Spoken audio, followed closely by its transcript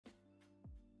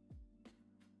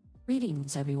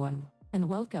Greetings, everyone, and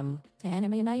welcome to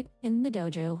Anime Night in the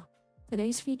Dojo.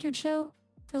 Today's featured show,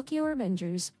 Tokyo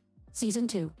Revengers, Season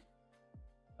 2.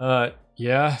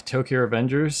 Yeah, Tokyo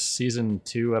Revengers, Season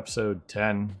 2, Episode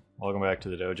 10. Welcome back to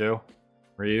the dojo.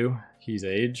 Ryu, he's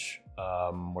Age.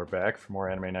 We're back for more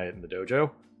Anime Night in the dojo.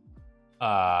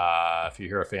 If you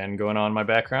hear a fan going on in my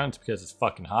background, it's because it's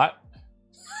fucking hot.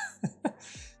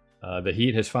 The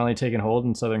heat has finally taken hold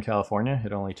in Southern California.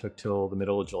 It only took till the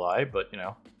middle of July, but, you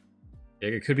know,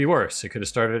 it could be worse. It could have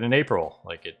started in April,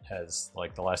 like it has,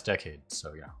 like, the last decade.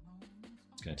 So, yeah,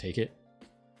 it's gonna take it.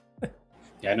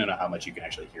 Yeah, I don't know how much you can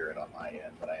actually hear it on my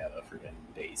end, but I have a freaking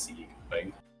AC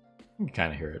thing. You can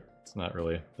kind of hear it. It's not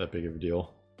really that big of a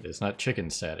deal. It's not chicken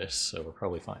status, so we're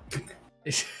probably fine.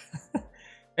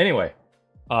 Anyway,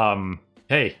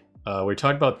 hey, we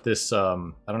talked about this. I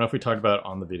don't know if we talked about it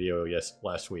on the video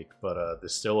last week, but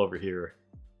this still over here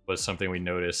was something we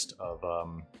noticed of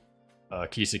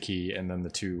Kiseki and then the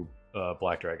two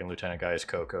Black Dragon Lieutenant guys,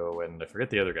 Coco, and I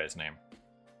forget the other guy's name.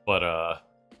 But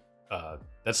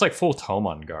that's like full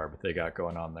Tomon garb they got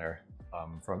going on there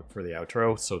for the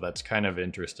outro, so that's kind of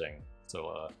interesting.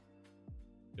 So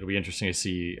it'll be interesting to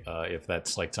see if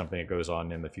that's like something that goes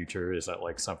on in the future. Is that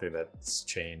like something that's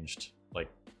changed, like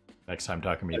next time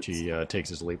Takemichi takes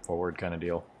his leap forward kind of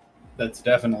deal? That's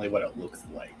definitely what it looks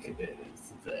like. It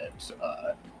is that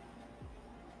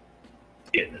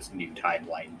in this new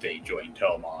timeline they join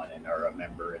Tomon and are a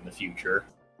member in the future.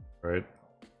 Right.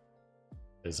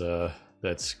 Is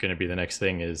that's going to be the next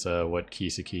thing, is what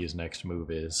Kiseki's next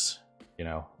move is. You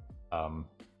know, I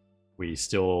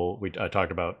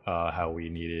talked about how we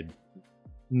needed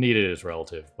his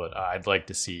relative, but I'd like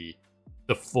to see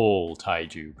the full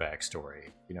Taiju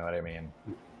backstory. You know what I mean?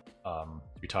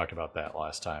 We talked about that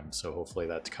last time, so hopefully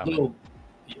that's coming. Well,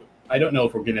 I don't know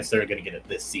if we're necessarily going to get it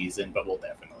this season, but we'll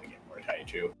definitely get more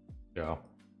Taiju. Yeah.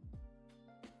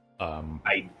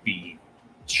 I'd be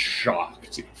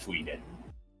shocked if we didn't.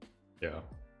 Yeah.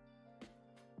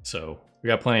 So we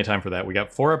got plenty of time for that. We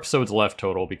got 4 episodes left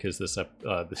total because this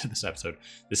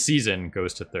season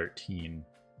goes to 13.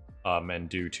 And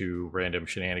due to random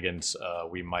shenanigans,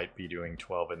 we might be doing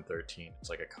 12 and 13. It's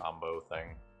like a combo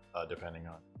thing, depending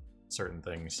on certain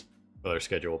things with our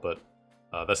schedule. But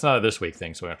that's not a this week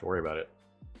thing, so we don't have to worry about it.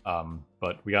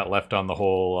 But we got left on the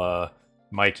whole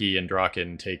Mikey and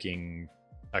Draken taking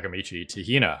Takemichi to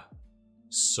Hina.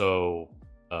 So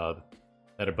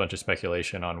had a bunch of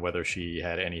speculation on whether she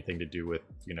had anything to do with,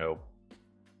 you know,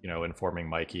 informing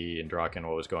Mikey and Draken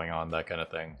what was going on, that kind of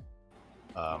thing.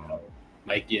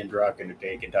 Mikey and Draken are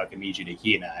taking Takemichi to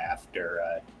Hina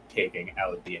after taking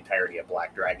out the entirety of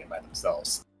Black Dragon by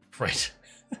themselves. Right.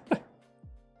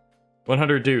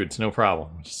 100 dudes, no problem.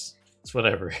 It's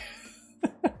whatever.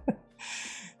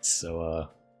 So,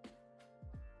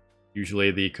 usually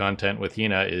the content with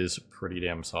Hina is pretty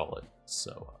damn solid.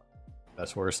 So,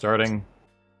 that's where we're starting.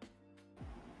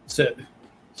 So,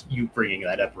 you bringing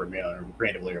that up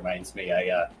randomly reminds me,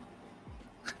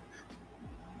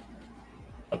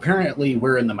 apparently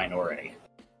we're in the minority.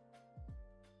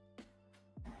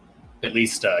 At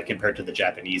least compared to the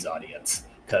Japanese audience.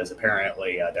 Because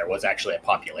apparently there was actually a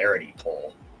popularity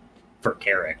poll for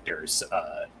characters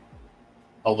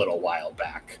a little while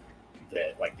back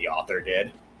that, like, the author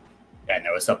did. And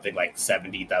there was something like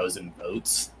 70,000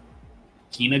 votes.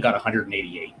 Hina got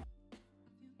 188.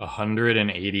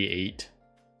 188?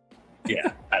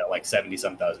 Yeah, out of like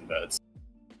 70-some thousand votes.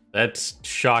 That's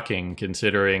shocking,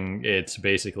 considering it's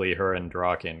basically her and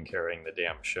Draken carrying the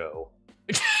damn show.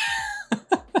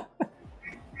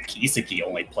 Kiseki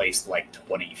only placed like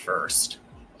 21st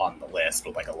on the list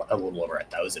with like a little over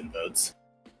 1,000 votes.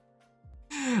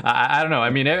 I don't know.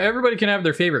 I mean, everybody can have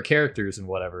their favorite characters and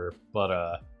whatever,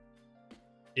 but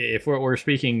if we're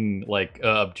speaking like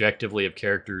objectively of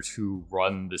characters who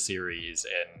run the series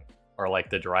and are like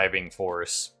the driving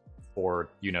force for,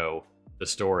 you know, the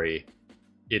story,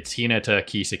 it's Hinata,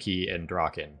 Kiseki, and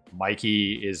Draken.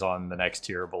 Mikey is on the next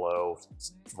tier below,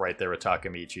 right there with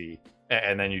Takemichi,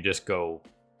 and then you just go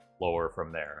lower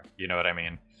from there. You know what I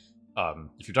mean?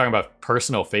 If you're talking about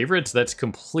personal favorites, that's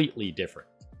completely different.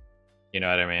 You know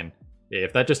what I mean?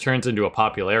 If that just turns into a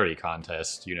popularity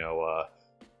contest,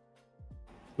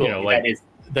 like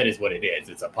that is what it is.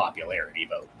 It's a popularity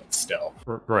vote, but still.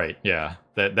 Right? Yeah.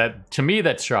 That to me,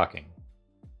 that's shocking.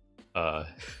 But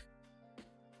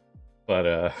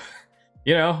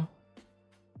you know,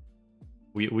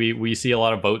 we see a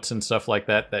lot of votes and stuff like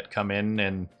that come in,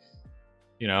 and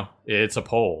you know, it's a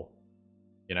poll.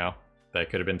 You know, that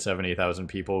could have been 70,000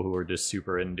 people who were just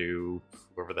super into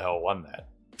whoever the hell won that.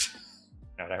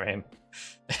 You know what I mean?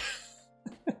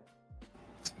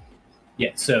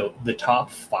 Yeah, so the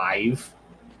top 5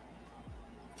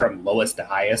 from lowest to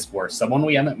highest were someone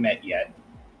we haven't met yet.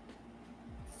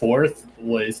 4th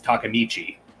was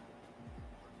Takamichi.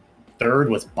 3rd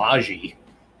was Baji.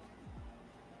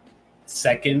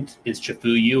 2nd is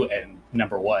Chifuyu, and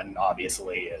number 1,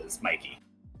 obviously, is Mikey.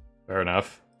 Fair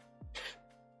enough.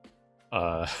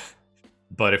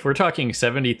 But if we're talking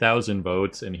 70,000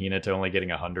 votes and Hinata only getting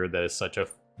 100, that is such a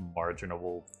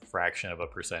marginal fraction of a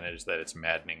percentage that it's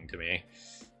maddening to me.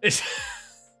 It's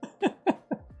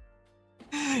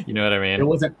you know what I mean? It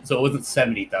wasn't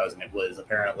 70,000. It was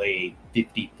apparently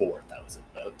 54,000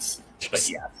 votes. But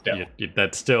yeah, still.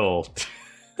 That's still,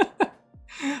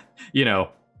 you know,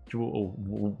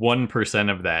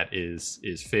 1% of that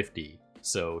is 50.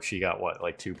 So she got what,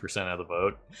 like 2% of the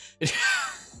vote?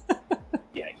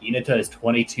 Yeah, Hinata is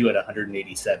 22 at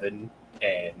 187,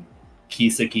 and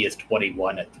Kisaki is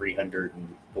 21 at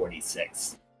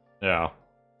 346. Yeah.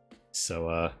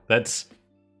 So that's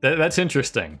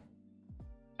interesting.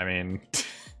 I mean,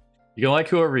 you can like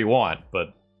whoever you want,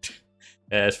 but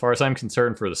as far as I'm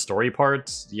concerned for the story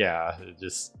parts, yeah,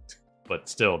 but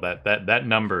still that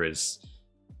number is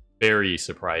very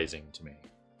surprising to me.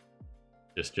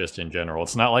 Just in general.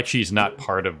 It's not like she's not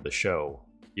part of the show.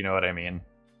 You know what I mean?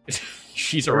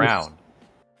 She's around.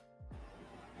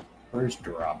 Where's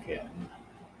Drop-In?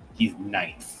 He's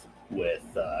 9th with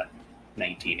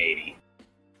 1980.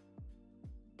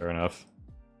 Fair enough.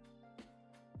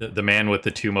 The man with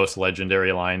the 2 most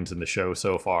legendary lines in the show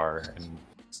so far, and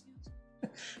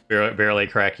barely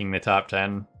cracking the top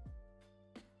 10.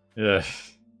 Ugh.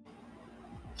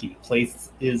 He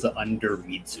places under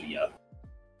Mitsuya,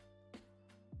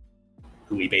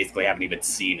 who we basically haven't even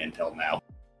seen until now.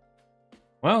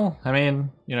 Well, I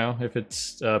mean, you know, if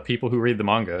it's people who read the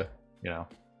manga, you know,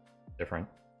 different.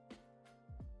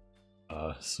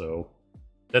 So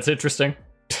that's interesting.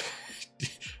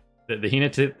 The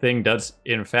Hinata thing does,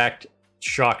 in fact,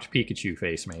 shocked Pikachu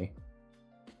face me,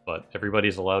 but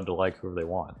everybody's allowed to like whoever they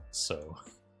want, so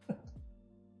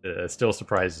it still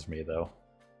surprises me though.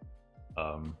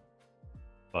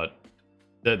 But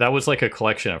that was like a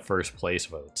collection of first place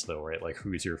votes, though, right? Like,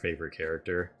 who's your favorite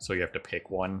character? So you have to pick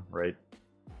one, right?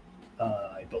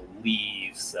 I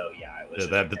believe so. Yeah, it was.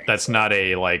 That's not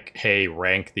a like, hey,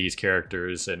 rank these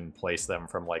characters and place them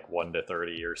from like 1 to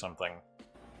 30 or something.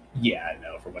 Yeah,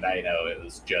 no. From what I know, it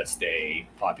was just a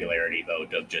popularity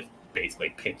vote of just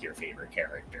basically pick your favorite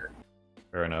character.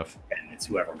 Fair enough. And it's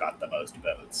whoever got the most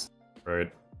votes.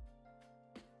 Right.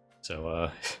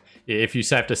 So, if you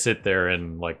have to sit there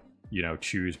and like, you know,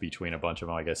 choose between a bunch of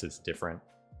them, I guess it's different.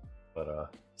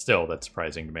 But still, that's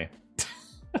surprising to me.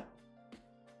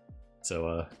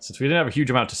 So, since we didn't have a huge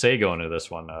amount to say going into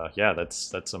this one, yeah,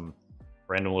 that's some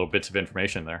random little bits of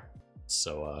information there.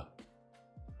 So,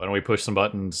 why don't we push some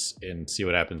buttons and see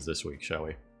what happens this week, shall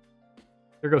we?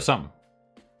 Here goes something.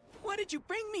 What did you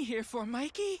bring me here for,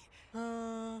 Mikey?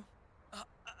 Oh,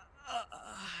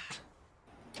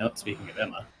 speaking of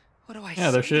Emma. What do I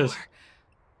Yeah, there she is.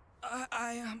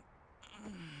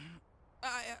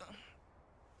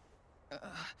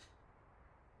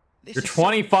 You're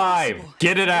 25.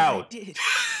 Get it out.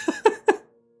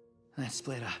 Let's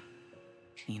split up.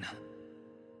 Nina.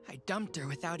 I dumped her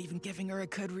without even giving her a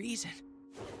good reason.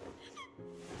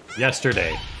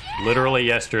 Yesterday. Literally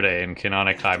yesterday in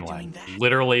canonic timeline.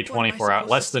 Literally 24 hours,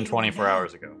 less than 24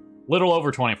 hours ago. Little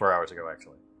over 24 hours ago,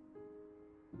 actually.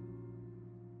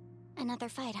 Another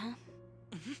fight, huh?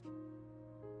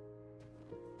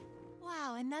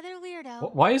 Wow, another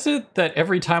weirdo. Why is it that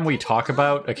every time we talk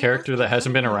about a character that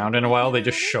hasn't been around in a while, they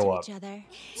just show up?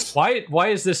 Why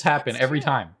does this happen every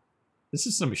time? This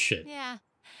is some shit. Yeah.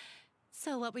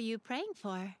 So what were you praying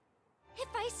for? If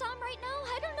I saw him right now,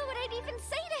 I don't know what I'd even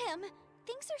say to him.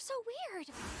 Things are so weird.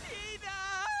 Nina!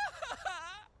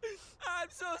 I'm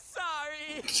so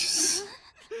sorry.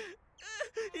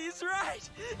 He's right.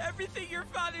 Everything your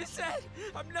father said.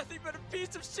 I'm nothing but a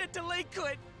piece of shit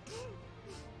delinquent.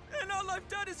 And all I've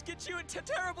done is get you into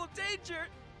terrible danger.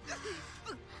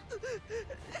 I'm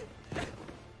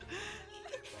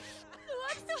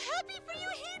so happy for you,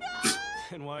 Hina!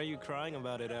 And why are you crying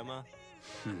about it, Emma?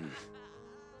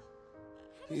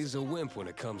 He's a wimp when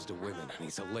it comes to women, and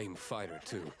he's a lame fighter,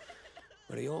 too.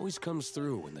 But he always comes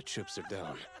through when the chips are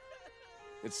down.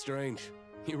 It's strange.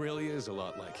 He really is a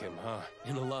lot like him, huh?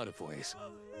 In a lot of ways.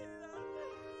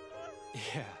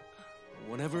 Yeah.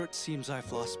 Whenever it seems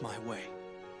I've lost my way,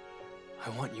 I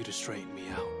want you to straighten me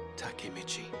out,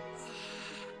 Takemichi.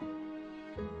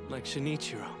 Like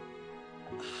Shinichiro.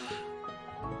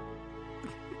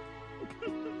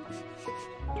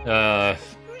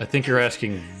 I think you're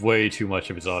asking way too much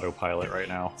of his autopilot right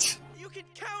now. You can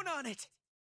count down on it.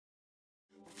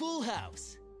 Full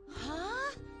house.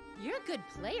 Huh? You're a good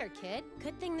player, kid.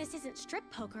 Good thing this isn't strip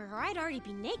poker, or I'd already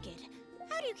be naked.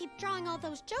 How do you keep drawing all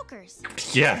those jokers?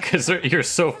 Yeah, because you're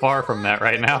so far from that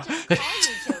right now. Just call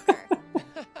you Joker.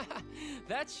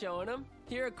 That's showing him.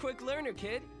 You're a quick learner,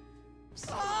 kid.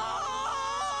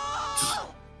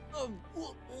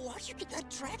 Why'd you get that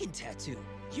dragon tattoo?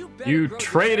 You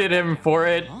traded him for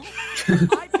it. Huh?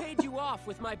 I paid you off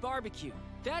with my barbecue.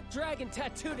 That dragon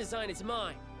tattoo design is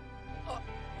mine.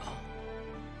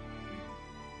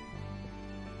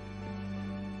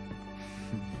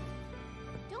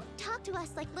 Don't talk to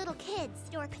us like little kids,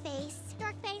 dork face.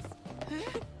 Dork face.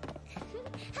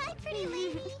 Hi, pretty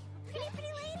lady. Pretty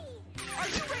lady. Are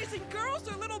you raising girls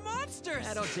or little monsters?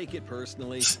 I don't take it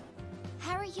personally.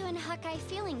 How are you and Hawkeye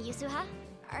feeling, Yusuha?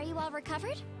 Are you all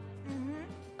recovered? Mm-hmm.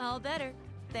 All better.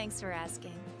 Thanks for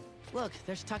asking. Look,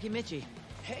 there's Takemichi.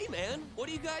 Hey, man, what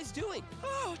are you guys doing?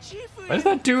 Oh, Chifu. Why does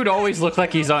that dude always look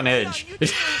like he's on edge?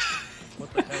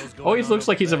 What the hell's going Always on looks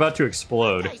over like he's there? about to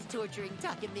explode. Nice torturing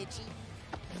Takemichi.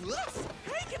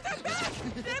 Hey, get that back!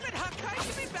 Damn it, Hawkeye,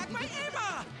 give me back my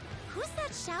Emma! Who's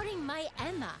that shouting my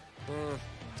Emma?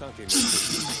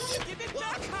 Takemichi. Give it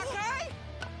back, Hawkeye!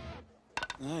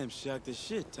 I am shocked as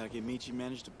shit Takemichi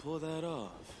managed to pull that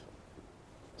off.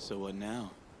 So what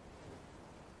now?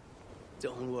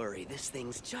 Don't worry, this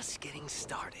thing's just getting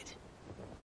started.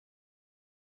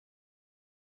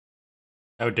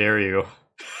 How dare you?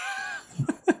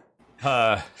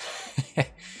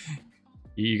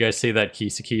 You guys see that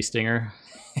Kiseki stinger?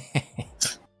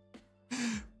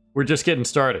 We're just getting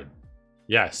started.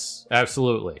 Yes,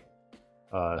 absolutely.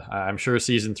 I'm sure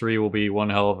season 3 will be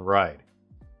one hell of a ride.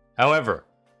 However,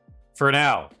 for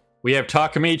now, we have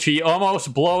Takemichi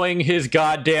almost blowing his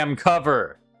goddamn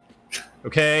cover.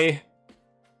 Okay?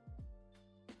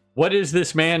 What is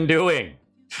this man doing?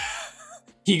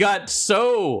 He got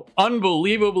so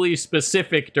unbelievably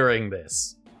specific during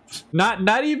this.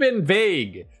 Not even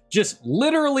vague. Just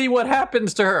literally what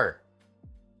happens to her.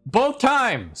 Both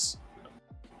times.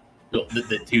 Well,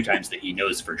 the 2 times that he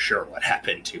knows for sure what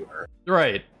happened to her.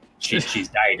 Right. She's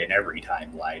died in every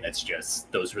timeline. It's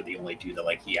just those were the only 2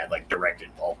 that he had direct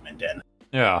involvement in.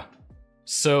 Yeah.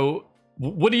 So,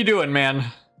 what are you doing, man?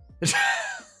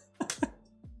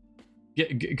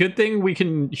 Good thing we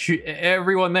can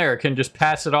everyone there can just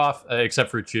pass it off, except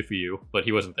for Chifuyu, but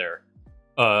he wasn't there.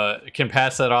 Can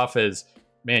pass that off as,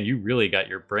 man, you really got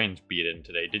your brains beat in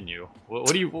today, didn't you?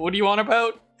 What do you on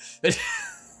about?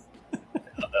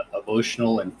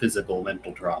 Emotional and physical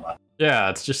mental trauma. Yeah,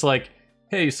 it's just like,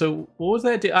 hey, so what was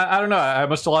that? I don't know. I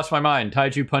must have lost my mind.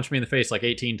 Taiju punched me in the face like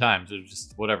 18 times. It was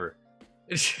just whatever.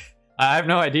 I have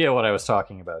no idea what I was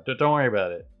talking about. Don't worry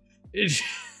about it.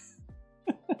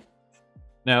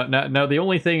 Now, the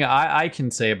only thing I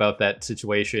can say about that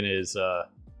situation is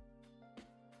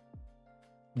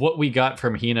what we got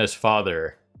from Hina's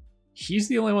father. He's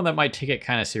the only one that might take it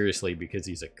kind of seriously because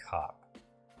he's a cop.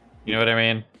 You know what I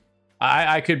mean?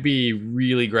 I could be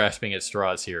really grasping at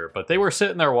straws here, but they were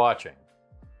sitting there watching.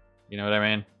 You know what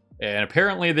I mean? And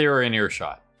apparently they were in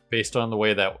earshot, based on the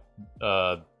way that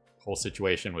whole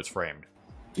situation was framed.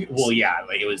 Well, yeah,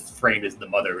 it was framed as the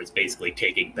mother was basically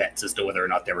taking bets as to whether or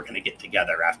not they were going to get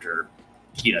together after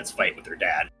Hina's fight with her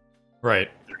dad. Right.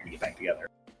 They're going to get back together.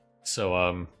 So,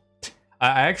 I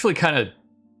actually kind of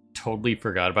totally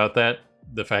forgot about that.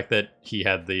 The fact that he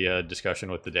had the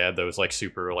discussion with the dad that was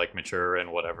super mature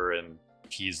and whatever, and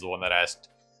he's the one that asked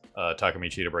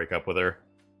Takemichi to break up with her.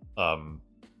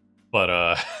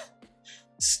 But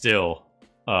still,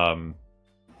 well,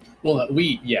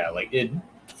 we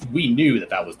knew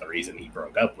that was the reason he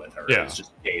broke up with her. Yeah. It was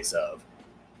just a case of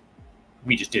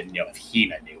we just didn't know if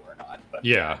Hina knew or not. But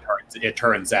yeah, it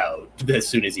turns out as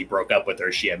soon as he broke up with her,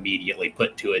 she immediately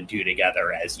put 2 and 2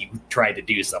 together as you tried to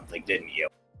do something, didn't you?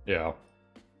 Yeah.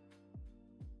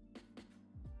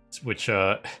 Which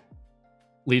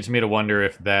leads me to wonder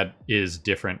if that is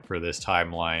different for this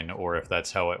timeline, or if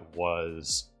that's how it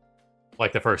was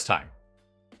the first time.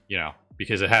 You know,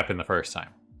 because it happened the first time.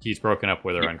 He's broken up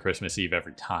with her on Christmas Eve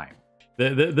every time.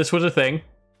 This was a thing.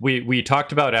 We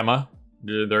talked about Emma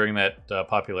during that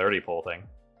popularity poll thing.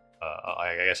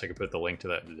 I guess I could put the link to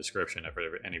that in the description if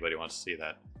anybody wants to see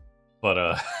that.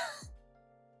 But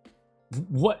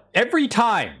what every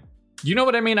time? You know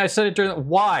what I mean? I said it during.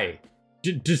 Why?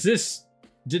 Does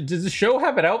the show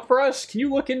have it out for us? Can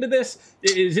you look into this?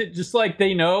 Is it just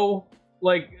they know?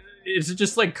 Is it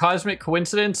just cosmic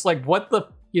coincidence? What the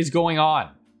is going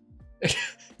on?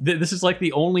 This is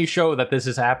the only show that this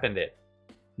has happened in.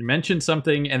 You mention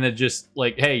something and then just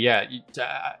hey, yeah,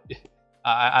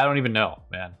 I don't even know,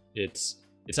 man. It's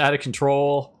out of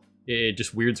control. It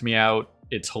just weirds me out.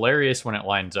 It's hilarious when it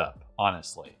lines up,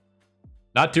 honestly.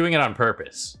 Not doing it on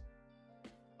purpose.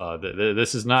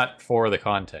 This is not for the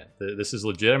content. This is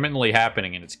legitimately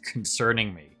happening, and it's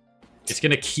concerning me. It's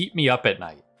gonna keep me up at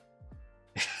night.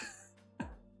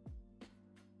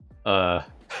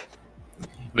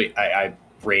 Wait, I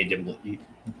randomly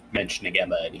mentioning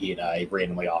Emma, and he and I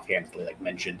randomly offhandedly like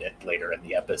mentioned it later in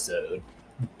the episode.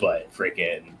 But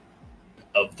freaking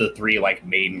of the three like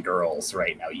main girls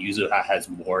right now, Yuzuha has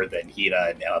more than Hina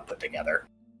and Emma put together.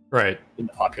 Right. In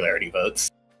the popularity votes.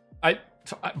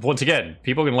 Once again,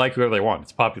 people can like whoever they want.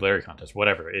 It's a popularity contest,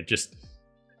 whatever. It just,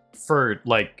 for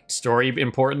like story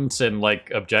importance and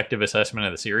like objective assessment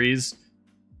of the series,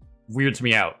 weirds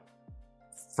me out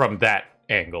from that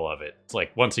angle of it. It's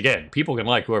like, once again, people can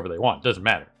like whoever they want. It doesn't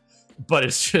matter. But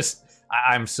it's just,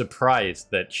 I'm surprised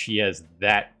that she has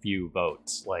that few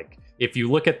votes. Like, if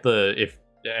you look at if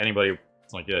anybody,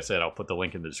 like I said, I'll put the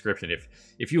link in the description.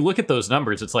 If you look at those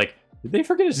numbers, it's like, did they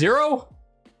forget a zero?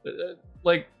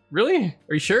 Like, really?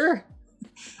 Are you sure?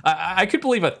 I could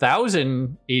believe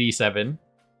 1,087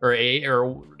 or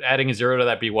adding a zero to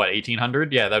that be what,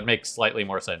 1,800? Yeah, that makes slightly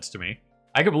more sense to me.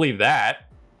 I could believe that.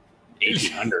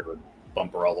 1,800 would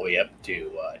bump her all the way up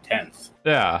to 10th.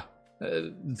 Yeah,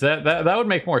 that would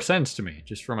make more sense to me,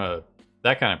 just from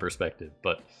that kind of perspective.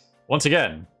 But once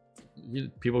again,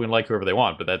 people can like whoever they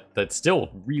want, but that's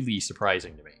still really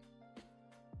surprising to me.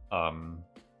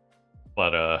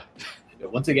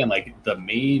 Once again, like the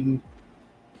main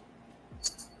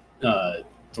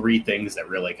three things that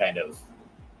really kind of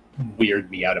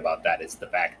weird me out about that is the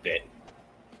fact that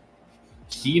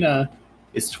Hina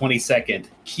is 22nd,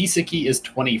 Kiseki is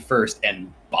 21st,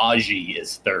 and Baji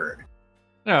is 3rd.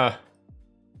 Yeah.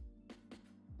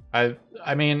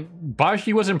 I mean,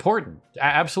 Baji was important,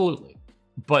 absolutely.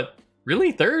 But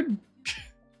really, 3rd?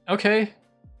 Okay.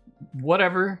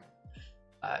 Whatever.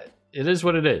 It is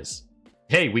what it is.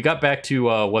 Hey, we got back to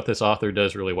what this author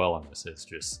does really well on this. It's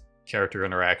just character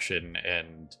interaction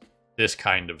and this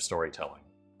kind of storytelling.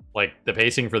 Like, the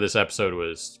pacing for this episode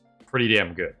was pretty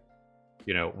damn good.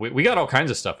 You know, we got all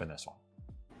kinds of stuff in this one.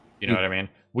 You know what I mean?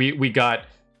 We got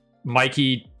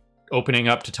Mikey opening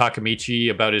up to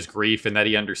Takemichi about his grief and that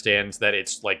he understands that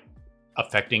it's, like,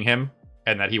 affecting him.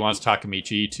 And that he wants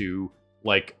Takemichi to,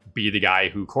 like, be the guy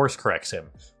who course corrects him.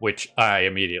 Which I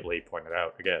immediately pointed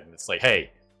out again. It's like,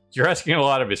 hey, you're asking a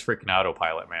lot of his freaking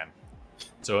autopilot, man.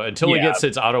 So until he gets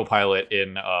its autopilot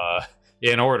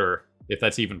in order, if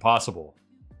that's even possible,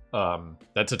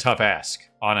 that's a tough ask,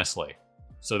 honestly.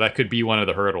 So that could be one of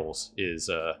the hurdles is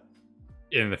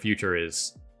in the future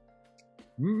is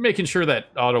making sure that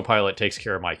autopilot takes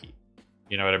care of Mikey.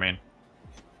 You know what I mean?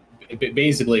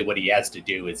 Basically, what he has to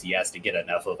do is he has to get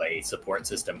enough of a support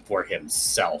system for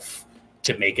himself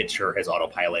to make it sure his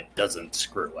autopilot doesn't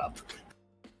screw up.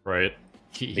 Right.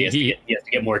 He has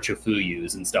to get more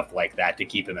Chifuyus and stuff like that to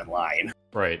keep him in line.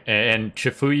 Right, and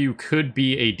Chifuyu could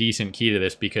be a decent key to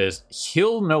this because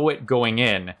he'll know it going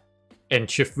in, and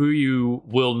Chifuyu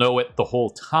will know it the whole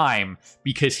time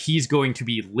because he's going to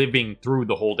be living through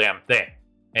the whole damn thing.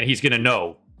 And he's going to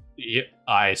know,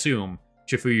 I assume,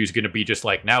 Chifuyu's going to be just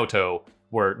like Naoto,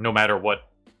 where no matter what,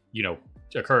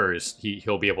 occurs,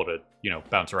 he'll be able to,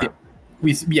 bounce around.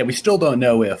 We still don't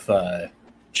know if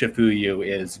Chifuyu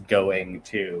is going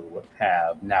to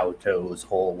have Naoto's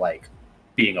whole, like,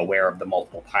 being aware of the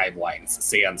multiple timelines,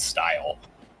 Sand style.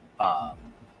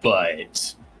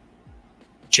 But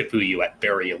Chifuyu, at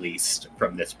very least,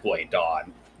 from this point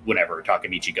on, whenever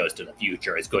Takemichi goes to the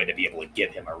future, is going to be able to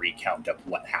give him a recount of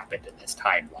what happened in this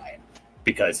timeline.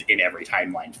 Because in every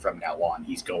timeline from now on,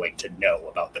 he's going to know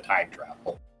about the time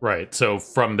travel. Right, so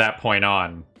from that point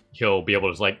on, he'll be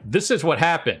able to, like, this is what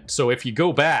happened. So if you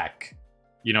go back,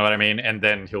 you know what I mean? And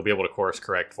then he'll be able to course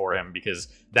correct for him because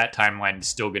that timeline is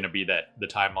still going to be the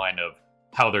timeline of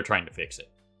how they're trying to fix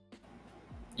it.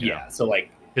 Yeah, so,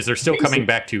 like... Because they're still coming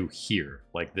back to here,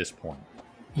 like, this point.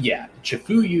 Yeah,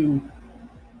 Chifuyu,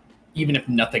 even if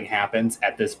nothing happens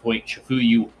at this point,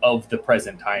 Chifuyu of the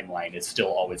present timeline is still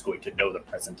always going to know the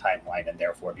present timeline and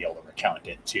therefore be able to recount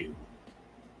it to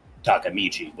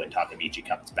Takemichi when Takemichi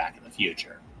comes back in the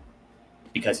future.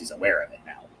 Because he's aware of it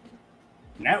now.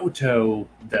 Naoto,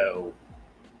 though,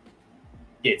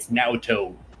 it's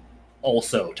Naoto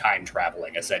also time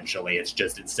traveling, essentially. It's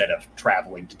just instead of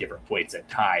traveling to different points in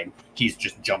time, he's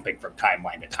just jumping from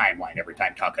timeline to timeline every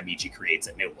time Takemichi creates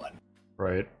a new one.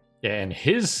 Right. Yeah, and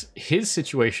his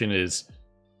situation is,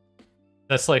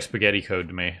 that's like spaghetti code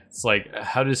to me. It's like,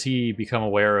 how does he become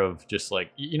aware of just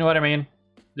like, you know what I mean?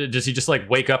 Does he just like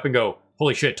wake up and go,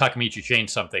 holy shit, Takemichi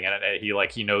changed something, and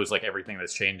he knows like everything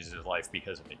that's changed in his life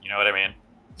because of it. You know what I mean?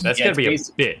 That's Yeah, gonna be a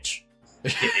it's bitch.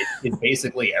 it's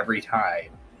basically every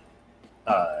time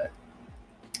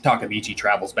Takamichi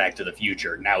travels back to the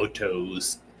future,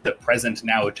 the present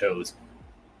Naoto's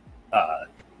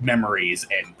memories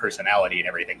and personality and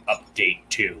everything update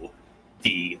to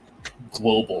the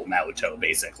global Naoto,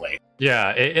 basically.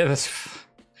 Yeah, it's.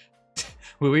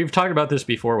 We've talked about this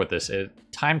before with this and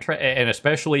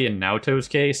especially in Naoto's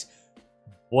case,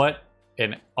 what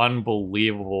an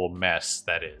unbelievable mess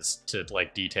that is to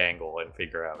like detangle and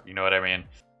figure out. You know what I mean?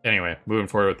 Anyway, moving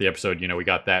forward with the episode, we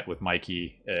got that with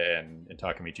Mikey and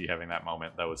Takamichi having that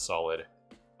moment. That was solid.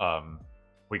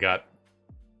 We got,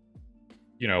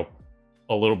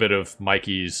 a little bit of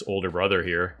Mikey's older brother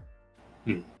here.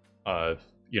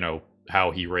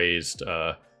 How he raised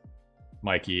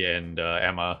Mikey and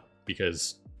Emma,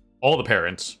 because all the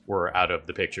parents were out of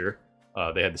the picture.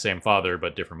 They had the same father,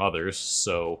 but different mothers.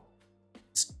 So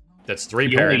that's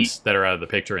three parents that are out of the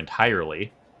picture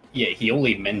entirely. Yeah, he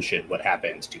only mentioned what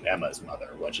happened to Emma's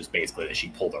mother, which is basically that she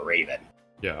pulled a raven.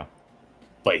 Yeah.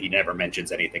 But he never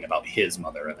mentions anything about his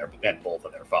mother and both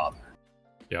of their father.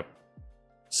 Yep.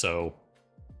 So,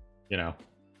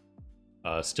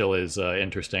 still is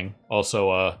interesting.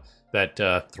 Also, that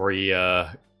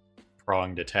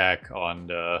three-pronged attack on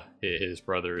his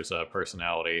brother's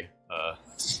personality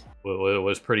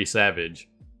was pretty savage.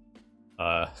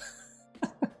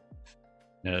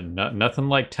 Nothing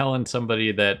like telling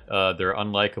somebody that they're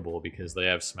unlikable because they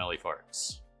have smelly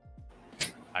farts.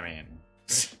 I mean,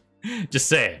 just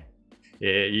saying.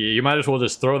 You might as well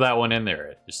just throw that one in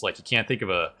there. Just like you can't think of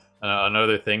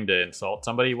another thing to insult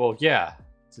somebody. Well, yeah,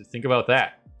 so think about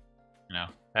that.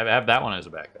 Have that one as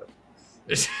a backup.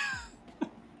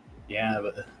 Yeah,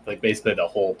 but like basically the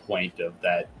whole point of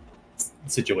that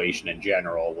situation in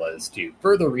general was to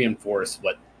further reinforce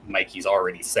what Mikey's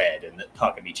already said, and that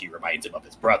Takamichi reminds him of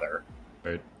his brother.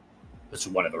 Right. Which is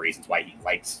one of the reasons why he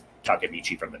liked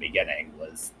Takamichi from the beginning,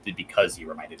 was because he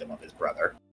reminded him of his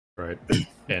brother. Right.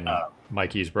 And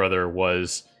Mikey's brother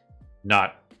was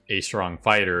not a strong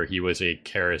fighter. He was a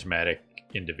charismatic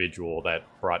individual that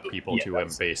brought people to him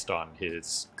based on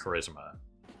his charisma.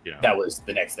 That was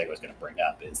the next thing I was going to bring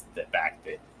up, is the fact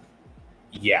that,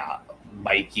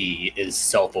 Mikey is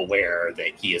self-aware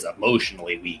that he is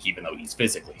emotionally weak, even though he's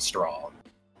physically strong.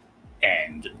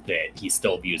 And that he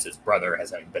still views his brother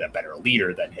as having been a better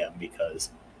leader than him,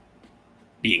 because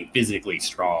being physically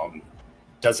strong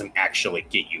doesn't actually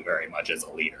get you very much as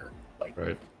a leader.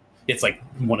 It's like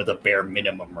one of the bare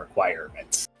minimum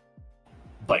requirements,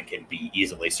 but can be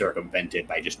easily circumvented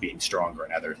by just being stronger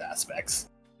in other aspects.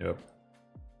 Yep.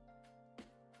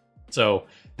 So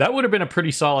that would have been a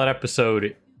pretty solid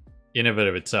episode in and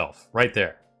of itself, right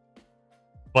there.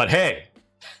 But hey,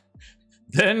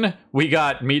 then we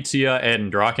got Mitsuya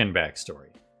and Draken backstory.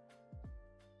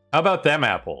 How about them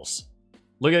apples?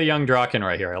 Look at the young Draken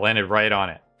right here. I landed right on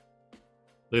it.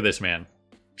 Look at this man.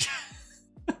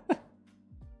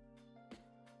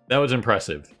 That was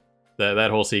impressive.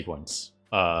 That whole sequence.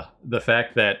 The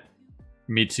fact that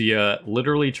Mitsuya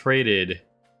literally traded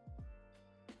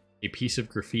a piece of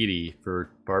graffiti for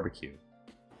barbecue. You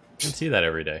don't see that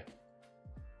every day.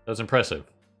 That was impressive.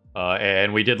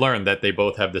 And we did learn that they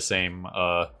both have the same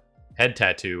head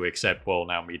tattoo, except, well,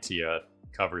 now Mitsuya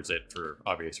covers it for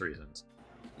obvious reasons.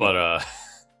 But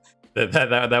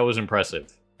that was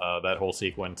impressive. That whole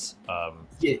sequence.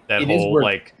 That whole,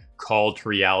 like, call to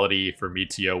reality for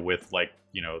Mitsuya with, like,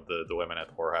 the women at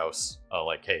the whorehouse.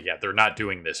 Hey, yeah, they're not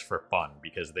doing this for fun,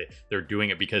 because they're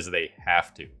doing it because they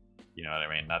have to. You know what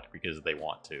I mean? Not because they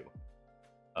want to.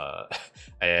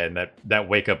 And that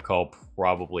wake-up call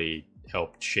probably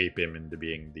helped shape him into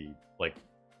being the, like,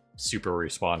 super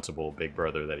responsible big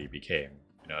brother that he became.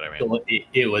 You know what I mean?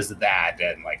 It was that,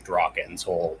 and, like, Draken's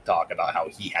whole talk about how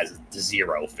he has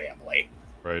zero family.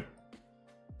 Right.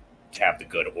 To have the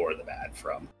good or the bad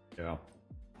from. Yeah.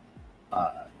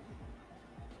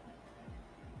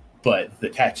 But the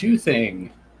tattoo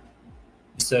thing,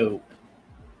 so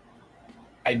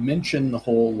I mentioned the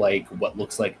whole, like, what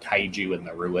looks like Taiju in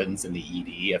the ruins in the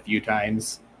ED a few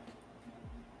times.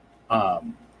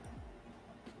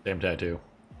 Same tattoo.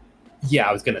 Yeah,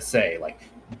 I was gonna say, like,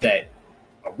 that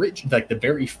like the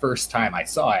very first time I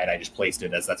saw it, I just placed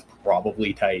it as that's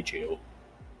probably Taiju.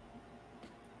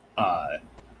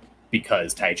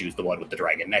 Because Taiju's the one with the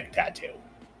dragon neck tattoo.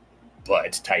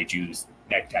 But Taiju's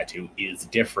neck tattoo is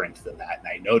different than that, and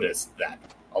I noticed that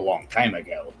a long time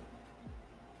ago.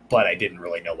 But I didn't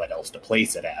really know what else to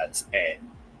place it as, and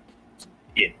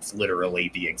it's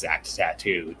literally the exact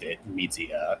tattoo that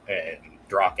Mitsuya and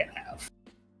Draken have.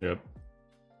 Yep.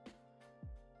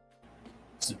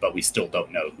 But we still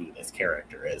don't know who this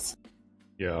character is.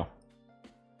 Yeah.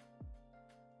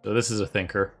 So this is a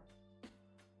thinker,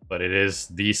 but it is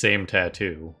the same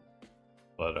tattoo.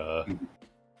 But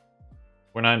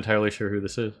we're not entirely sure who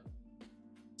this is.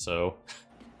 So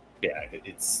yeah,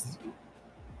 it's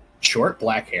short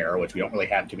black hair, which we don't really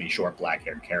have too many short black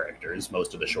haired characters.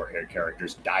 Most of the short haired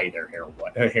characters dye their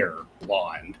hair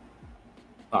blonde,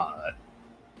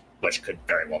 which could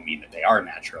very well mean that they are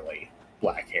naturally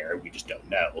black hair. We just don't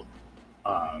know.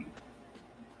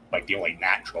 Like the only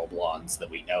natural blondes that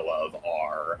we know of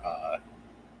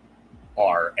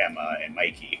are Emma and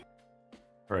Mikey.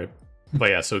 Right. But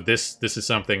yeah, so this is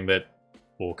something that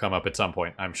will come up at some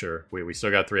point, I'm sure. We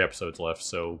still got 3 episodes left,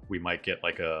 so we might get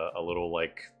like a little,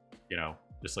 like, you know,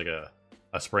 just like a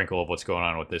sprinkle of what's going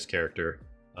on with this character.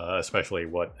 Especially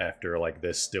what after like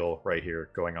this still right here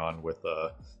going on with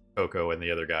Coco and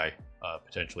the other guy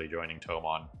potentially joining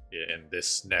Tomon in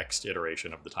this next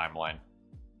iteration of the timeline.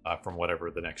 From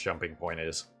whatever the next jumping point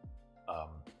is,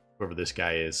 whoever this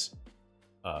guy is.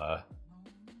 But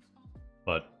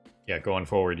yeah, going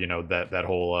forward, you know, that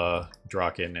whole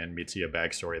Draken and Mitsuya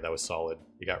backstory, that was solid.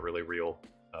 It got really real.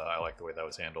 I like the way that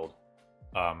was handled.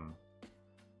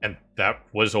 And that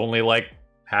was only like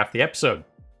half the episode.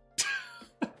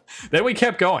 Then we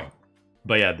kept going.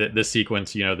 But yeah, this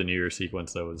sequence, you know, the New Year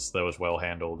sequence, that was well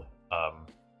handled.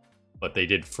 But they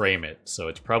did frame it, so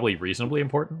it's probably reasonably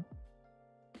important.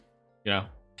 You know,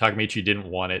 Takemichi didn't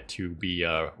want it to be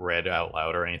read out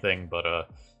loud or anything, but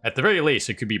at the very least,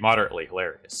 it could be moderately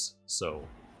hilarious. So,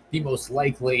 the most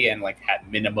likely, and like at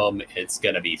minimum, it's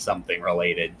gonna be something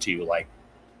related to like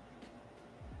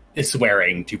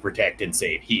swearing to protect and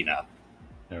save Hina.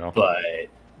 Yeah. But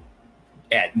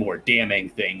at more damning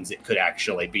things, it could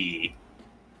actually be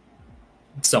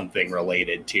something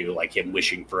related to like him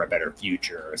wishing for a better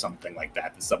future or something like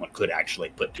that someone could actually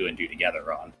put 2 and 2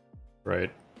 together on. Right.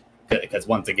 Because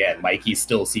once again, Mikey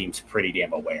still seems pretty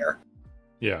damn aware.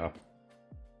 Yeah.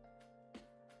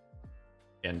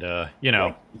 And, you know,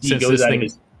 like, since this thing...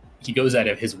 he goes out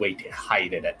of his way to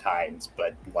hide it at times,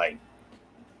 but, like,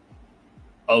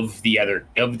 of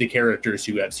the characters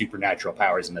who have supernatural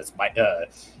powers in this,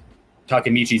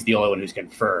 Takemichi's the only one who's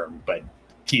confirmed, but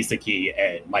Kisaki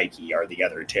and Mikey are the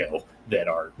other 2 that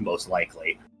are most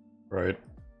likely. Right.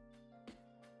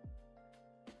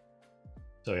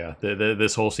 So yeah,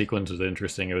 this whole sequence was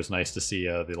interesting. It was nice to see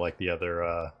the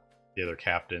other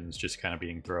captains just kind of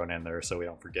being thrown in there, so we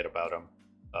don't forget about them.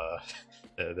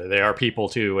 They are people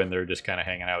too, and they're just kind of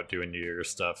hanging out, doing New Year's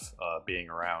stuff, being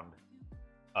around.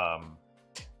 I've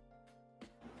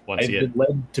been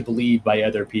led to believe by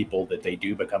other people that they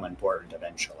do become important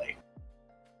eventually.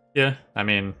 Yeah, I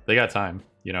mean, they got time.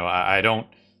 You know, I don't.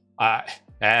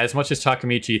 As much as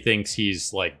Takemichi thinks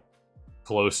he's like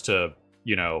close to,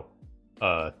 you know,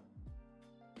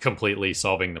 completely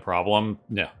solving the problem,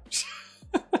 no.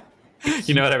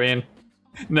 You know what I mean?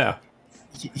 No.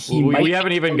 We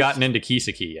haven't even gotten into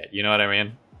Kisaki yet. You know what I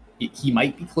mean? He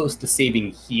might be close to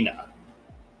saving Hina,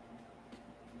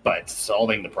 but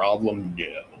solving the problem,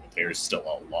 no. There's still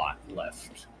a lot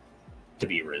left to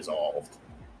be resolved.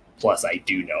 Plus, I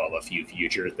do know of a few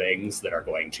future things that are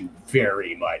going to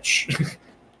very much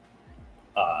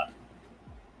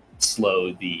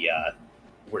slow the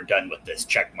we're done with this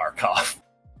check mark off.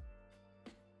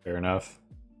 Fair enough.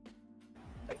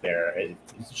 Like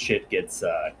shit gets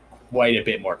quite a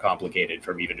bit more complicated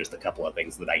from even just a couple of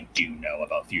things that I do know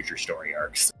about future story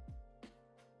arcs.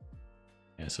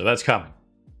 Yeah, so that's coming.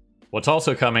 What's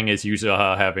also coming is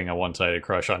Yuzuha having a one-sided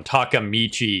crush on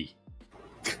Takemichi.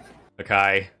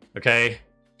 Okay?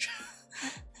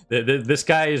 This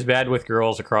guy is bad with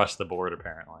girls across the board,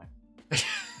 apparently.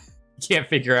 Can't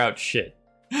figure out shit.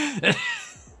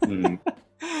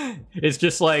 It's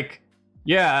just like,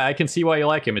 yeah, I can see why you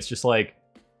like him. It's just like,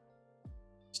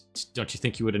 don't you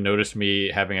think you would have noticed me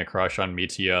having a crush on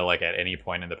Mitsuya like at any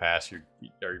point in the past? Are you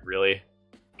really?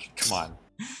 Come on.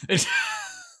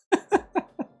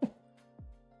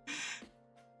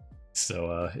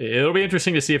 So it'll be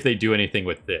interesting to see if they do anything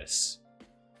with this.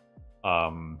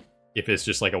 If it's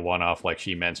just like a one-off, like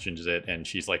she mentions it and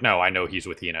she's like, no, I know he's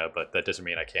with Hina, but that doesn't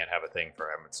mean I can't have a thing for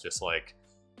him. It's just like,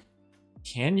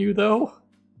 can you though?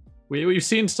 We've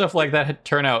seen stuff like that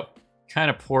turn out kind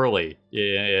of poorly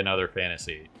in other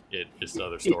fantasy, just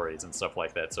other stories and stuff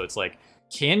like that. So it's like,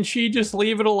 can she just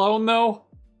leave it alone though?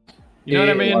 You know what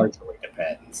I mean? It largely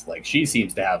depends. Like, she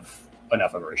seems to have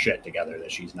enough of her shit together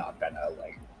that she's not gonna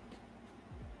like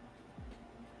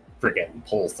friggin'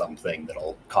 pull something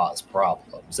that'll cause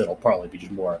problems. It'll probably be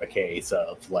just more of a case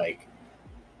of like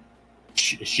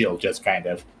she'll just kind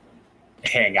of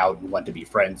hang out and want to be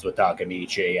friends with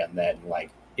Takemichi, and then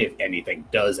like if anything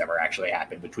does ever actually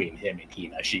happen between him and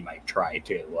Hina, she might try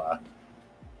to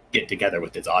get together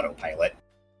with his autopilot.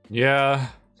 Yeah.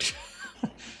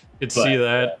 Could see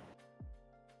that.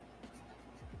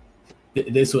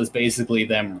 This was basically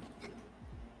them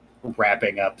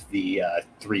wrapping up the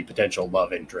 3 potential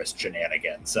love interest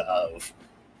shenanigans of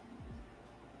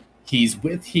he's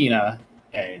with Hina,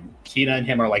 and Hina and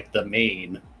him are like the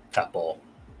main couple,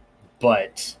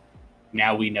 but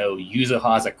now we know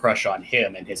Yuzuha has a crush on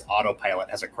him and his autopilot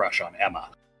has a crush on Emma.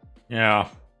 Yeah.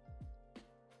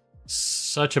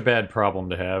 Such a bad problem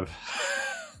to have.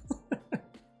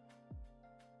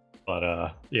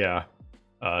 But yeah.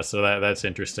 So that's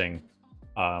interesting.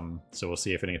 So we'll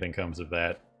see if anything comes of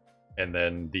that. And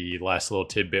then the last little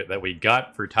tidbit that we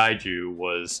got for Taiju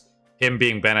was him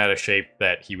being bent out of shape,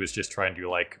 that he was just trying to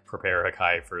like prepare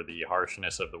Hakai for the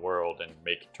harshness of the world and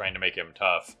trying to make him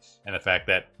tough. And the fact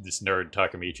that this nerd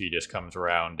Takemichi just comes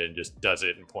around and just does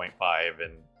it in 0.5,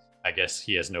 and I guess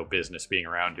he has no business being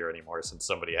around here anymore since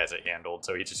somebody has it handled,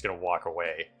 so he's just gonna walk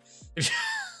away.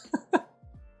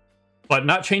 But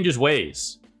not change his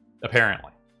ways,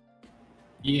 apparently.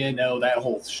 You know, that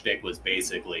whole shtick was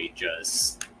basically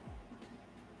just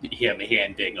him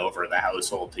handing over the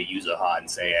household to Yuzuha and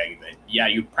saying that, yeah,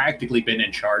 you've practically been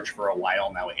in charge for a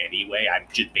while now anyway. I've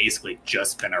basically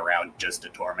just been around just to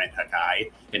torment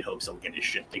Hakai in hopes he'll get his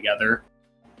shit together.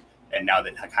 And now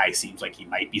that Hakai seems like he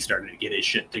might be starting to get his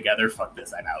shit together, fuck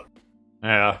this, I'm out.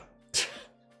 Yeah.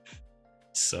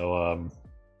 So,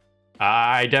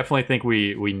 I definitely think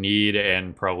we need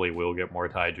and probably will get more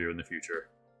Taiju in the future.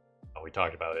 We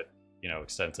talked about it,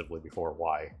 extensively before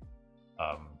why.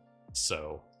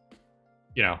 So,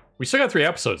 we still got 3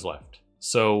 episodes left.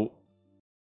 So,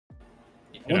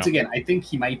 once again, I think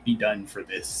he might be done for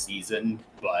this season,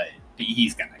 but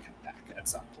he's gonna come back at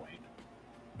some point.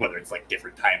 Whether it's like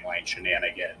different timeline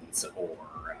shenanigans or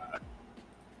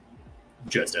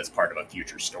just as part of a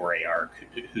future story arc,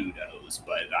 who knows?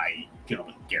 But I can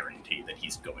almost guarantee that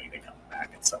he's going to come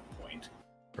back at some point.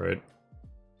 Right.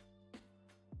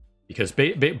 Because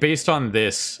based on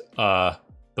this, the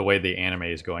way the anime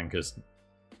is going, because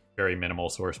very minimal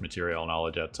source material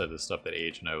knowledge outside the stuff that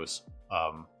Age knows,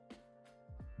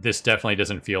 this definitely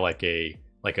doesn't feel like a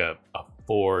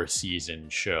 4-season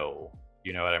show.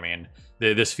 You know what I mean?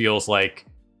 This feels like,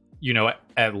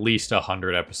 at least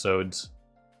 100 episodes.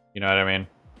 You know what I mean?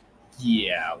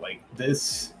 Yeah, like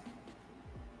this.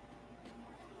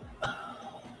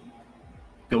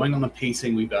 Going on the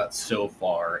pacing we've got so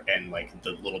far, and like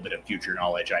the little bit of future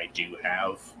knowledge I do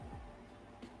have,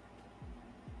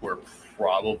 we're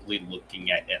probably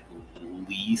looking at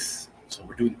least. So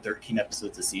we're doing 13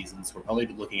 episodes a season, so we're probably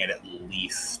looking at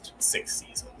least 6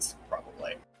 seasons,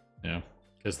 probably. Yeah.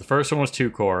 Because the first one was 2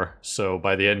 core, so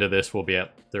by the end of this, we'll be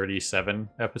at 37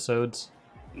 episodes.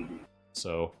 Mm-hmm.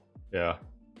 So, yeah.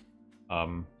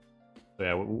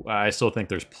 Yeah, I still think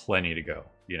there's plenty to go.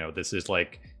 This is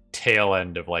like tail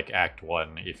end of like Act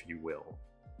 1, if you will.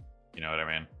 You know what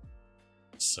I mean?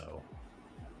 So.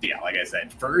 Yeah, like I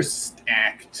said, first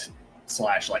act /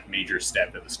 like major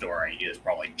step of the story is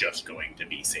probably just going to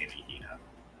be saving Hina.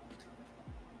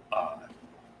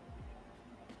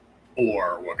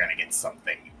 Or we're going to get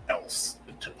something else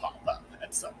to pop up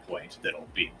at some point that'll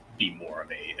be more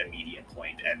of a immediate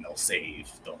point, and they'll save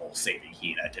the whole saving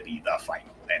Hina to be the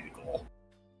final end goal.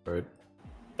 Right.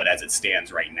 But as it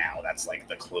stands right now, that's like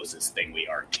the closest thing we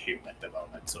are to at the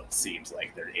moment. So it seems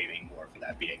like they're aiming more for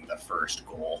that being the first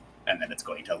goal, and then it's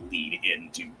going to lead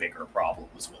into bigger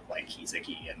problems with like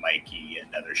Kizuki and Mikey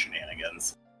and other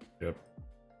shenanigans. Yep.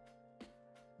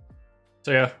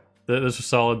 So yeah, this was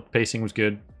solid. Pacing was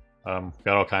good. Got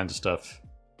all kinds of stuff.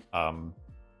 I don't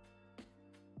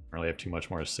really have too much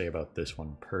more to say about this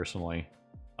one personally.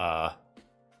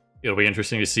 It'll be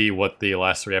interesting to see what the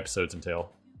last 3 episodes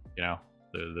entail.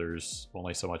 There's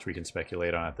only so much we can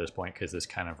speculate on at this point, because this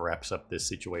kind of wraps up this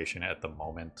situation at the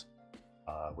moment.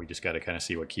 We just got to kind of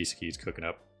see what Kizuki's cooking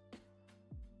up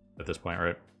at this point,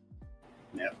 right?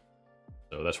 Yeah.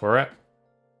 So that's where we're at.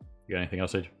 You got anything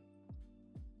else, Age?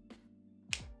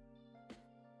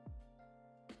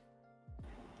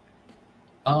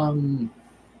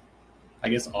 I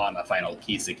guess on a final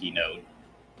Kizuki note,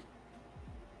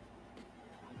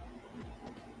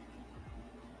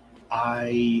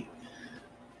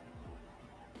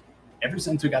 ever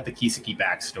since we got the Kizuki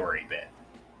backstory bit,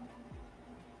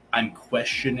 I'm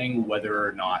questioning whether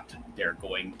or not they're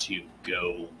going to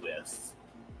go with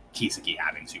Kizuki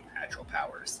having supernatural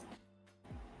powers.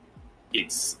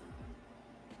 It's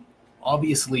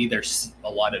obviously there's a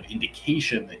lot of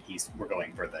indication that we're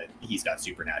going for he's got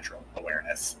supernatural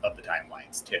awareness of the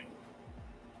timelines too.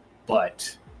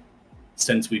 But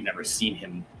since we've never seen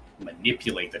him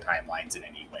manipulate the timelines in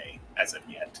any way as of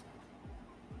yet,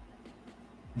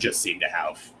 just seem to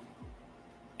have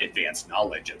advanced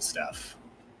knowledge of stuff.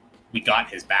 We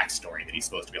got his backstory that he's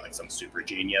supposed to be like some super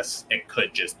genius. It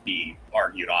could just be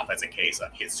argued off as a case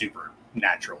of his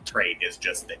supernatural trait is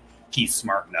just that he's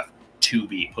smart enough to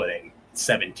be putting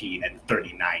 17 and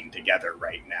 39 together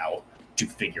right now to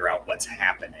figure out what's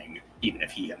happening, even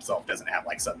if he himself doesn't have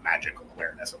like some magical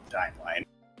awareness of the timeline.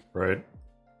 Right.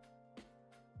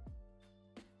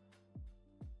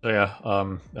 So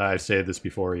yeah, I've said this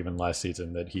before, even last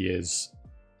season, that he is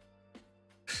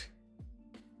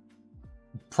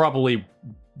probably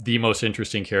the most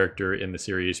interesting character in the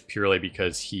series purely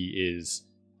because he is...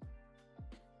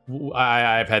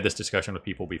 I've had this discussion with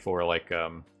people before, like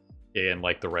in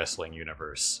like the wrestling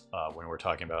universe, when we're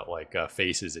talking about like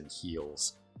faces and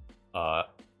heels,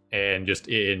 and just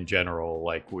in general,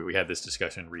 like we had this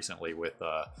discussion recently with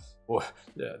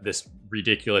this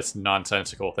ridiculous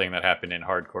nonsensical thing that happened in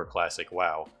Hardcore Classic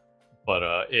WoW.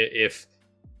 But if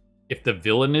the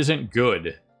villain isn't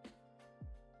good,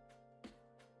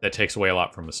 that takes away a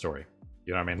lot from the story.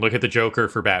 You know what I mean? Look at the Joker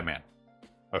for Batman.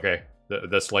 Okay,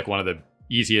 that's like one of the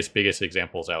easiest, biggest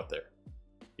examples out there.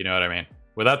 You know what I mean?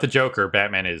 Without the Joker,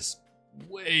 Batman is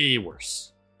way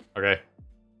worse. Okay?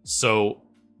 So,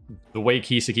 the way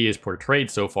Kiseki is portrayed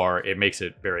so far, it makes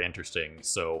it very interesting.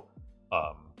 So,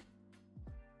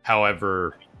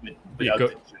 however...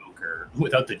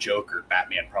 Without the Joker,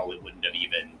 Batman probably wouldn't have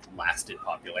even lasted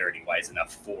popularity-wise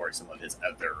enough for some of his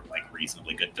other, like,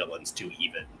 reasonably good villains to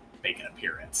even make an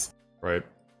appearance. Right.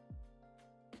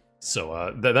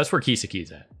 So, that's where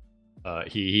Kiseki's at.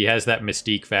 He has that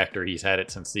mystique factor. He's had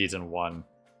it since season 1.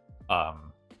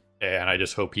 And I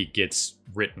just hope he gets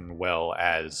written well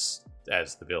as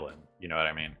the villain. You know what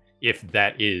I mean? If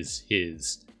that is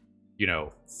his,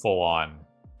 full-on,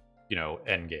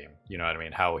 endgame. You know what I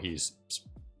mean? How his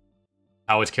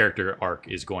character arc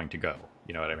is going to go.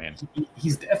 You know what I mean?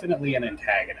 He's definitely an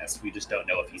antagonist. We just don't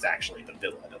know if he's actually the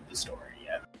villain of the story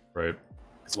yet. Right.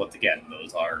 Because once again,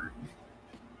 those are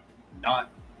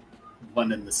not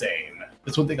one and the same.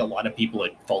 That's one thing a lot of people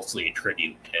falsely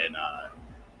attribute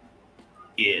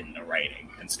in writing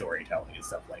and storytelling and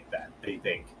stuff like that. They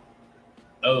think,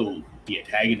 oh, the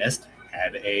antagonist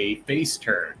had a face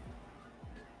turn.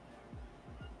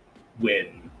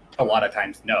 When a lot of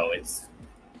times, no,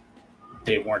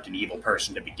 they weren't an evil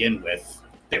person to begin with.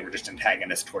 They were just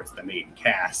antagonists towards the main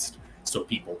cast, so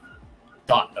people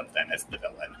thought of them as the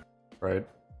villain. Right.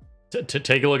 To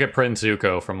take a look at Prince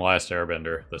Zuko from Last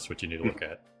Airbender. That's what you need to look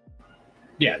at.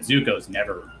 Yeah, Zuko's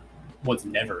was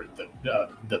never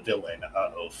the villain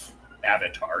of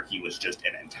Avatar. He was just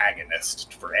an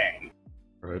antagonist for Aang.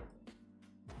 Right.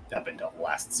 Up until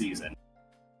last season.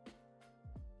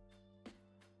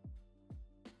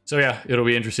 So yeah, it'll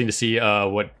be interesting to see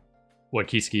what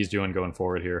Kiseki's doing going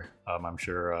forward here. I'm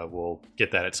sure we'll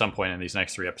get that at some point in these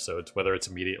next 3 episodes, whether it's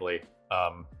immediately.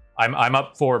 I'm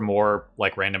up for more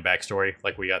like random backstory,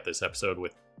 like we got this episode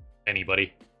with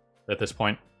anybody at this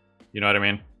point. You know what I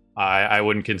mean? I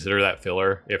wouldn't consider that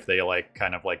filler if they like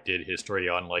kind of like did history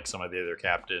on like some of the other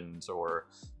captains or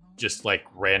just like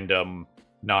random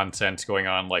nonsense going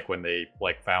on, like when they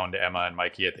like found Emma and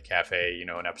Mikey at the cafe,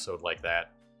 an episode like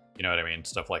that. You know what I mean?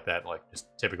 Stuff like that, like just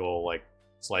typical like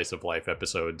slice of life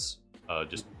episodes,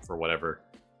 just for whatever.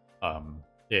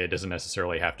 It doesn't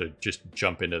necessarily have to just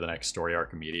jump into the next story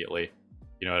arc immediately.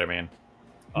 You know what I mean?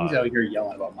 Who's out here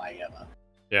yelling about my Emma?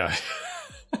 Yeah.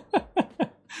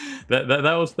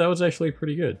 that was actually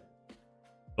pretty good.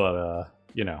 But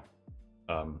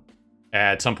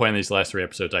at some point in these last 3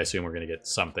 episodes, I assume we're gonna get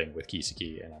something with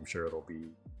Kiseki, and I'm sure it'll be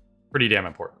pretty damn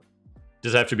important.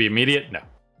 Does it have to be immediate? No.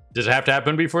 Does it have to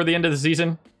happen before the end of the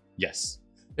season? Yes.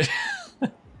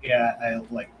 Yeah,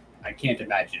 I can't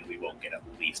imagine we won't get at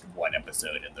least one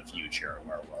episode in the future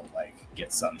where we'll like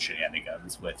get some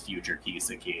shenanigans with future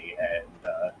Kiseki,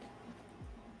 and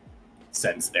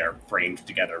since he's framed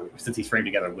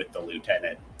together with the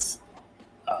lieutenants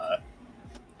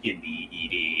in the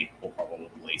ED, we'll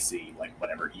probably see like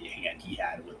whatever hand he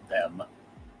had with them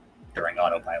during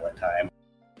autopilot time.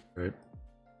 Right.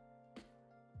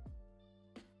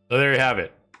 So there you have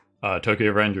it.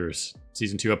 Tokyo Revengers,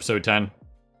 Season 2, Episode 10.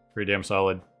 Pretty damn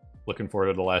solid. Looking forward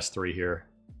to the last 3 here.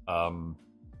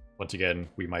 Once again,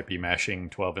 we might be mashing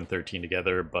 12 and 13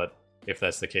 together, but if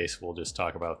that's the case, we'll just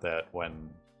talk about that when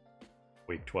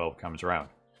week 12 comes around.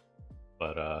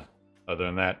 But other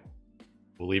than that,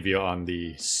 we'll leave you on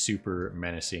the super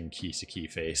menacing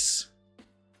Kiseki face.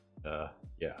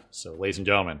 Yeah, so ladies and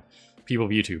gentlemen, people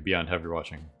of YouTube, beyond however you're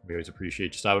watching, we always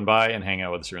appreciate you stopping by and hanging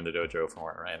out with us here in the dojo for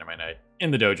more Anime Night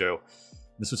in the dojo.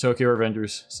 This was Tokyo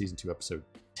Revengers, Season 2, Episode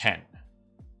 10.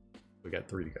 We got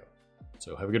 3 to go.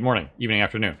 So have a good morning, evening,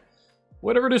 afternoon.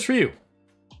 Whatever it is for you.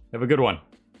 Have a good one.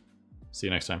 See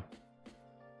you next time.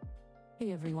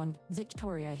 Hey everyone,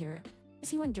 Victoria here.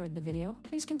 If you enjoyed the video,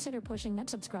 please consider pushing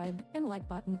that subscribe and like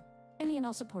button. Any and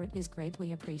all support is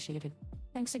greatly appreciated.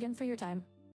 Thanks again for your time,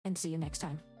 and see you next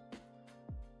time.